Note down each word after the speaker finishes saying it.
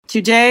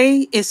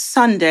Today is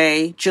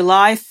Sunday,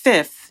 July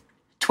 5th,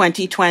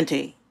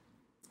 2020.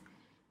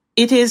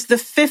 It is the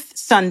fifth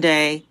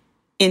Sunday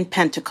in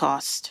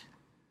Pentecost.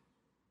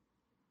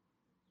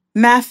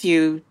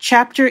 Matthew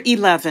chapter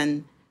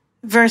 11,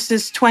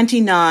 verses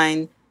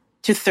 29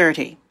 to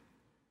 30.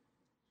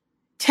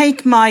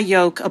 Take my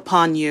yoke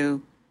upon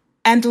you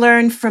and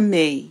learn from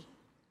me,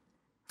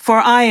 for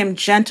I am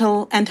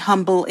gentle and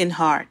humble in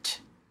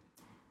heart,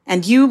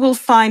 and you will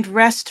find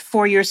rest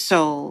for your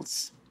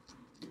souls.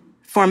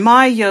 For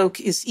my yoke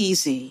is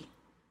easy,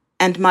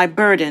 and my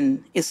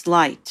burden is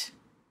light.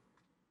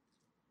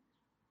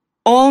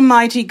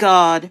 Almighty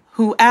God,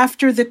 who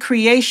after the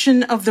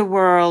creation of the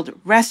world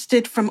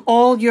rested from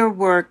all your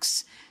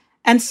works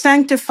and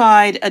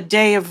sanctified a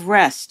day of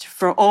rest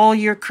for all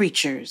your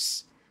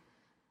creatures,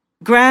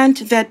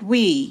 grant that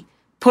we,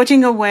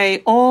 putting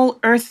away all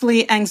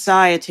earthly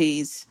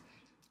anxieties,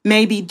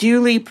 may be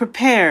duly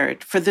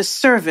prepared for the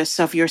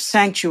service of your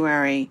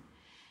sanctuary,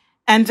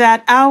 and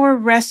that our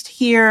rest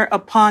here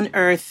upon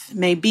earth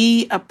may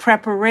be a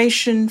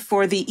preparation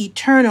for the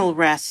eternal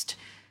rest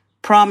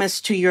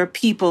promised to your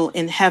people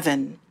in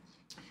heaven.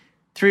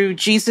 Through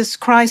Jesus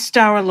Christ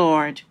our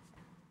Lord.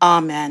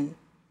 Amen.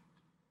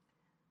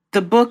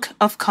 The Book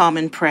of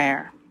Common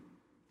Prayer.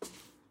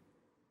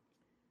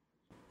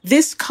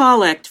 This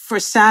collect for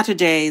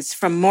Saturdays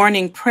from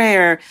morning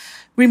prayer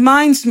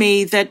reminds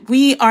me that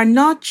we are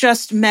not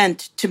just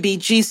meant to be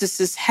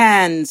Jesus'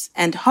 hands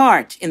and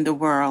heart in the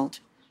world.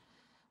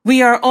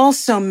 We are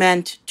also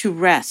meant to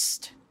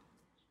rest.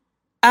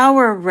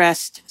 Our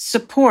rest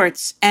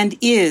supports and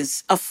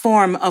is a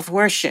form of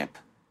worship.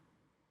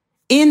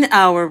 In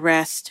our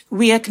rest,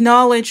 we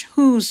acknowledge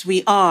whose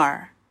we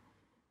are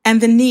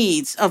and the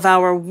needs of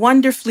our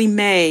wonderfully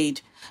made,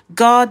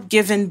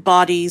 God-given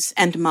bodies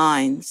and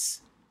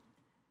minds.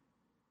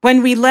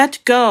 When we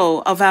let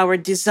go of our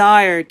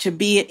desire to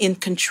be in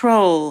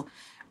control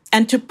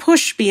and to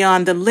push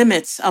beyond the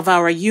limits of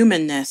our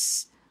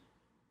humanness,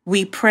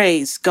 we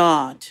praise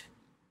God.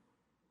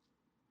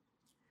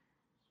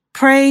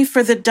 Pray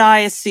for the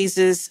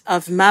dioceses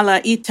of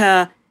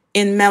Malaita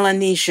in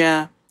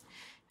Melanesia,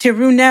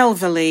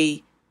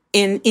 Tirunelveli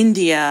in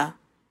India,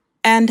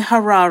 and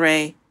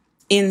Harare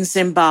in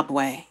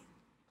Zimbabwe.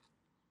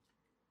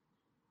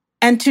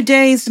 And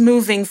today's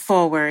moving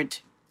forward.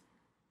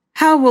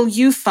 How will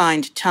you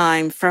find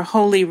time for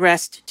holy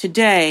rest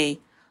today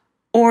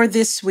or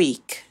this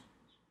week?